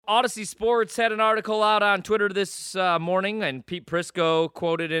Odyssey Sports had an article out on Twitter this morning, and Pete Prisco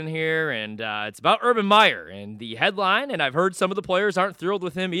quoted in here, and it's about Urban Meyer and the headline, and I've heard some of the players aren't thrilled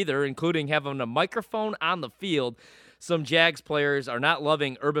with him either, including having a microphone on the field. Some Jags players are not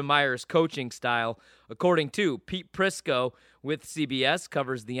loving Urban Meyer's coaching style, according to Pete Prisco with CBS,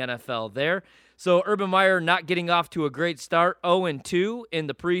 covers the NFL there. So Urban Meyer not getting off to a great start, 0-2 in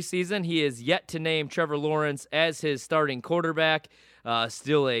the preseason. He is yet to name Trevor Lawrence as his starting quarterback.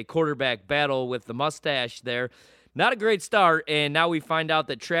 Still a quarterback battle with the mustache there. Not a great start, and now we find out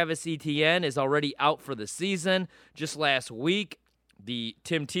that Travis Etienne is already out for the season. Just last week, the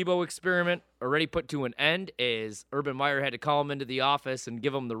Tim Tebow experiment already put to an end as Urban Meyer had to call him into the office and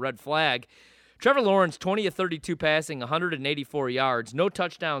give him the red flag. Trevor Lawrence, 20 of 32 passing, 184 yards, no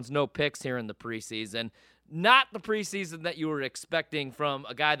touchdowns, no picks here in the preseason. Not the preseason that you were expecting from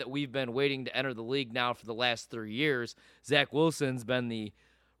a guy that we've been waiting to enter the league now for the last 3 years. Zach Wilson's been the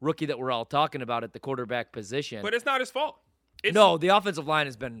rookie that we're all talking about at the quarterback position. But it's not his fault. No, the offensive line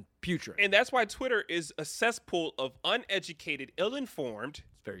has been putrid. And that's why Twitter is a cesspool of uneducated, ill-informed,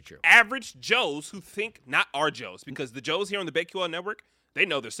 It's very true. average Joes who think not our Joes. Because the Joes here on the BetQL Network, they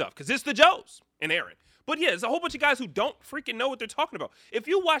know their stuff. Because it's the Joes and Aaron. But yeah, there's a whole bunch of guys who don't freaking know what they're talking about. If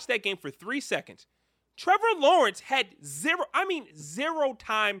you watch that game for 3 seconds, Trevor Lawrence had zero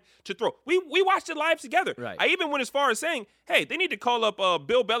time to throw. We watched it live together. Right. I even went as far as saying, hey, they need to call up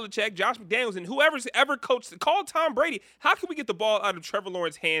Bill Belichick, Josh McDaniels, and whoever's ever coached, call Tom Brady. How can we get the ball out of Trevor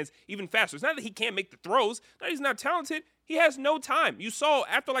Lawrence's hands even faster? It's not that he can't make the throws. Not that he's not talented. He has no time. You saw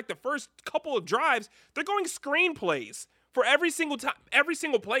after like the first couple of drives, they're going screen plays. For every single time, every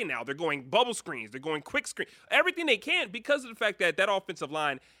single play now, they're going bubble screens, they're going quick screen, everything they can because of the fact that that offensive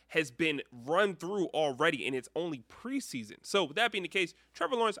line has been run through already and it's only preseason. So with that being the case,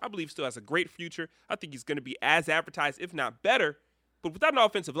 Trevor Lawrence, I believe, still has a great future. I think he's going to be as advertised, if not better. But without an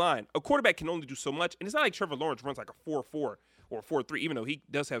offensive line, a quarterback can only do so much. And it's not like Trevor Lawrence runs like a 4.4 or a 4.3, even though he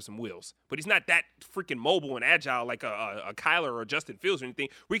does have some wheels. But he's not that freaking mobile and agile like a Kyler or Justin Fields or anything.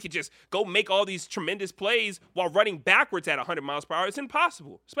 We could just go make all these tremendous plays while running backwards at 100 miles per hour. It's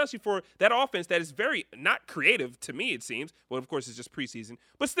impossible, especially for that offense that is very not creative to me, it seems. Well, of course, it's just preseason.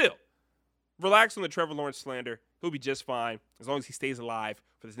 But still, relax on the Trevor Lawrence slander. He'll be just fine as long as he stays alive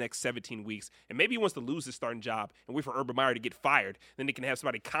for this next 17 weeks. And maybe he wants to lose his starting job and wait for Urban Meyer to get fired. Then they can have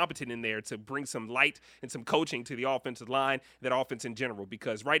somebody competent in there to bring some light and some coaching to the offensive line, that offense in general.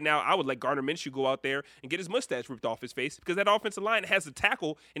 Because right now, I would let Gardner Minshew go out there and get his mustache ripped off his face because that offensive line has a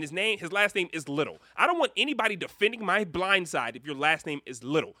tackle and his last name is Little. I don't want anybody defending my blind side if your last name is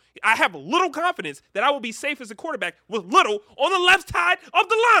Little. I have little confidence that I will be safe as a quarterback with Little on the left side of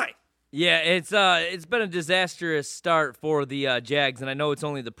the line. Yeah, it's been a disastrous start for the Jags, and I know it's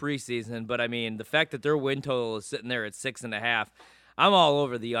only the preseason, but I mean the fact that their win total is sitting there at 6.5, I'm all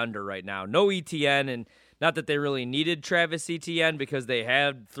over the under right now. No ETN, and not that they really needed Travis Etienne because they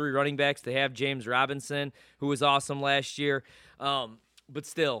had 3 running backs. They have James Robinson, who was awesome last year, but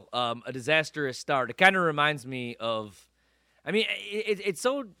still a disastrous start. It kind of reminds me of, I mean,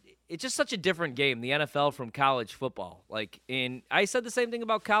 it's just such a different game, the NFL from college football. I said the same thing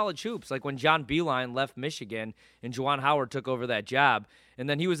about college hoops. Like when John Beilein left Michigan and Juwan Howard took over that job, and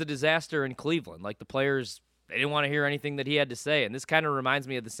then he was a disaster in Cleveland. Like the players, they didn't want to hear anything that he had to say. And this kind of reminds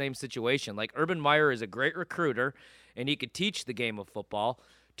me of the same situation. Like Urban Meyer is a great recruiter, and he could teach the game of football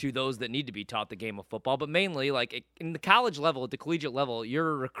to those that need to be taught the game of football. But mainly, like in the college level, at the collegiate level,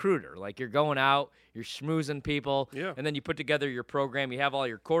 you're a recruiter. Like you're going out, you're schmoozing people, and then you put together your program. You have all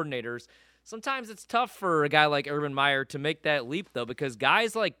your coordinators. Sometimes it's tough for a guy like Urban Meyer to make that leap, though, because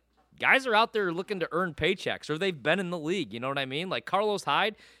guys are out there looking to earn paychecks, or they've been in the league. You know what I mean? Like Carlos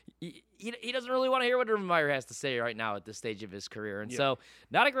Hyde, he doesn't really want to hear what Urban Meyer has to say right now at this stage of his career. And so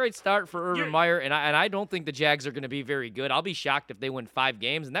not a great start for Urban Meyer, and I don't think the Jags are going to be very good. I'll be shocked if they win 5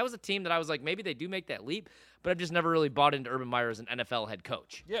 games. And that was a team that I was like, maybe they do make that leap, but I've just never really bought into Urban Meyer as an NFL head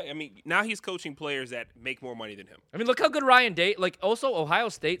coach. Yeah, I mean, now he's coaching players that make more money than him. I mean, look how good Ryan Day, also Ohio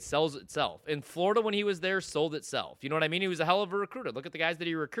State sells itself. In Florida, when he was there, sold itself. You know what I mean? He was a hell of a recruiter. Look at the guys that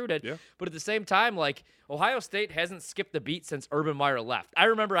he recruited. Yeah. But at the same time, Ohio State hasn't skipped the beat since Urban Meyer left. I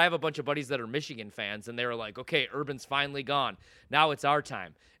remember I have a bunch of buddies that are Michigan fans, and they were like, okay, Urban's finally gone. Now it's our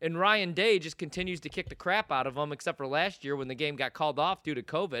time. And Ryan Day just continues to kick the crap out of them, except for last year when the game got called off due to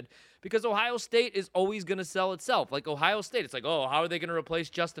COVID, because Ohio State is always going to sell itself. Like Ohio State, it's like, oh, how are they going to replace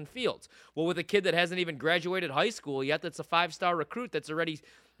Justin Fields? Well, with a kid that hasn't even graduated high school yet, that's a 5-star recruit that's already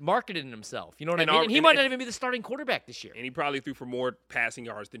marketing himself. You know what I And mean? our- And he and- might not even be the starting quarterback this year. And he probably threw for more passing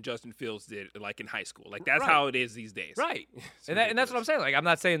yards than Justin Fields did, like in high school. Like that's Right. how it is these days. Right. It's And that's what I'm ridiculous. saying. Like, I'm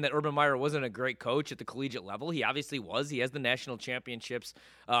not saying that Urban Meyer wasn't a great coach at the collegiate level. He obviously was. He has the national championships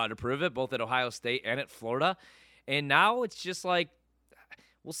to prove it, both at Ohio State and at Florida. And now it's just like,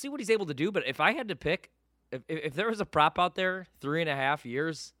 we'll see what he's able to do. But if I had to pick, if there was a prop out there, 3.5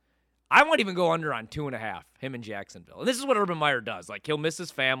 years, I won't even go under on 2.5, him in Jacksonville. And this is what Urban Meyer does. Like, he'll miss his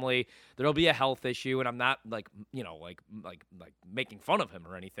family. There'll be a health issue, and I'm not like making fun of him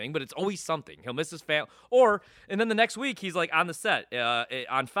or anything, but it's always something. He'll miss his family. And then the next week, he's like on the set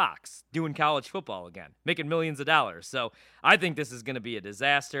on Fox doing college football again, making millions of dollars. So I think this is going to be a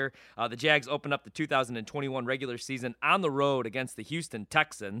disaster. The Jags open up the 2021 regular season on the road against the Houston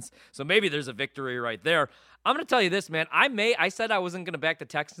Texans. So maybe there's a victory right there. I'm going to tell you this, man. I said I wasn't going to back the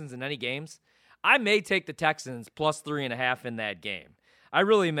Texans in any games. I may take the Texans plus 3.5 in that game. I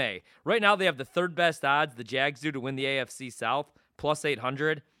really may. Right now, they have the third best odds the Jags do to win the AFC South, plus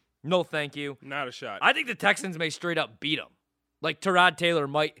 800. No, thank you. Not a shot. I think the Texans may straight up beat them. Like, Tyrod Taylor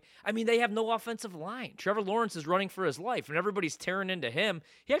might. I mean, they have no offensive line. Trevor Lawrence is running for his life, and everybody's tearing into him.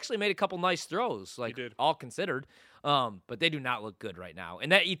 He actually made a couple nice throws, like, He did. all considered. But they do not look good right now.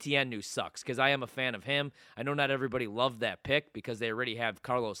 And that ETN news sucks because I am a fan of him. I know not everybody loved that pick because they already have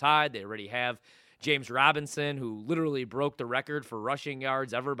Carlos Hyde. They already have James Robinson, who literally broke the record for rushing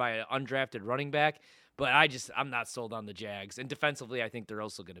yards ever by an undrafted running back. But I'm not sold on the Jags. And defensively, I think they're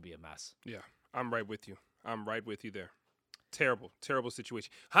also going to be a mess. Yeah, I'm right with you. I'm right with you there. Terrible, terrible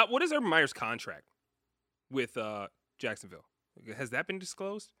situation. What is Urban Meyer's contract with Jacksonville? Has that been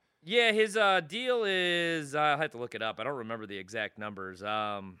disclosed? Yeah, his deal is, I'll have to look it up. I don't remember the exact numbers.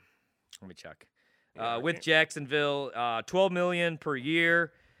 Let me check. Yeah, With Jacksonville, $12 million per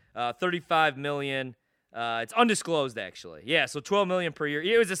year, $35 million. It's undisclosed, actually. Yeah, so $12 million per year.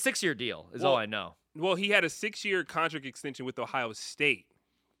 It was a 6-year deal, is all I know. Well, he had a 6-year contract extension with Ohio State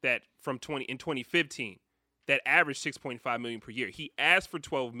that in 2015 that averaged $6.5 million per year. He asked for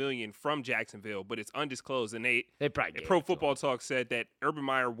 $12 million from Jacksonville, but it's undisclosed. And They probably gave Pro it to Football him. Talk said that Urban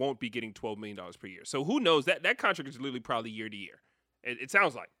Meyer won't be getting $12 million per year. So who knows? That contract is literally probably year to year. It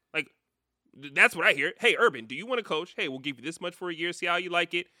sounds like that's what I hear. Hey, Urban, do you want to coach? Hey, we'll give you this much for a year, see how you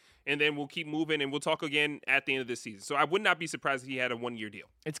like it, and then we'll keep moving, and we'll talk again at the end of this season. So I would not be surprised if he had a 1-year deal.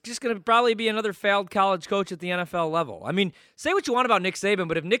 It's just going to probably be another failed college coach at the NFL level. I mean, say what you want about Nick Saban,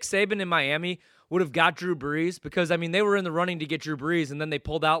 but if Nick Saban in Miami would have got Drew Brees, because, I mean, they were in the running to get Drew Brees, and then they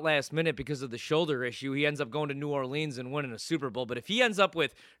pulled out last minute because of the shoulder issue. He ends up going to New Orleans and winning a Super Bowl. But if he ends up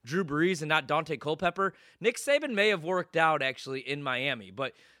with Drew Brees and not Dante Culpepper, Nick Saban may have worked out, actually, in Miami.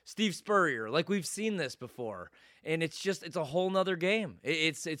 But Steve Spurrier, like, we've seen this before. And it's a whole nother game.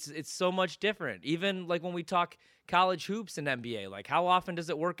 It's so much different. Even like when we talk college hoops and NBA, like how often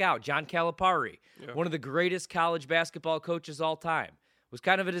does it work out? John Calipari, one of the greatest college basketball coaches all time, was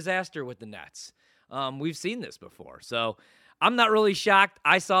kind of a disaster with the Nets. We've seen this before. So I'm not really shocked.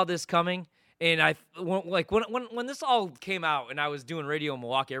 I saw this coming. And when this all came out and I was doing radio in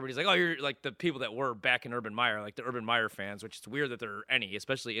Milwaukee, everybody's like, oh, you're like the people that were back in Urban Meyer, like the Urban Meyer fans, which is weird that there are any,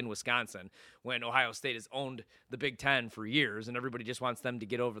 especially in Wisconsin, when Ohio State has owned the Big Ten for years and everybody just wants them to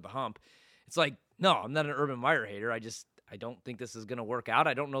get over the hump. It's like, no, I'm not an Urban Meyer hater. I don't think this is going to work out.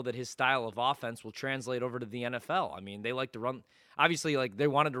 I don't know that his style of offense will translate over to the NFL. I mean, they like to run, obviously, like they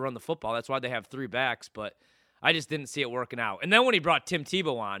wanted to run the football. That's why they have 3 backs, but I just didn't see it working out. And then when he brought Tim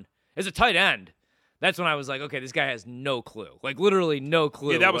Tebow on, as a tight end, that's when I was like, okay, this guy has no clue. Like, literally no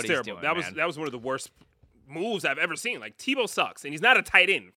clue. Yeah, that was what terrible. He's doing, that was one of the worst moves I've ever seen. Like, Tebow sucks, and he's not a tight end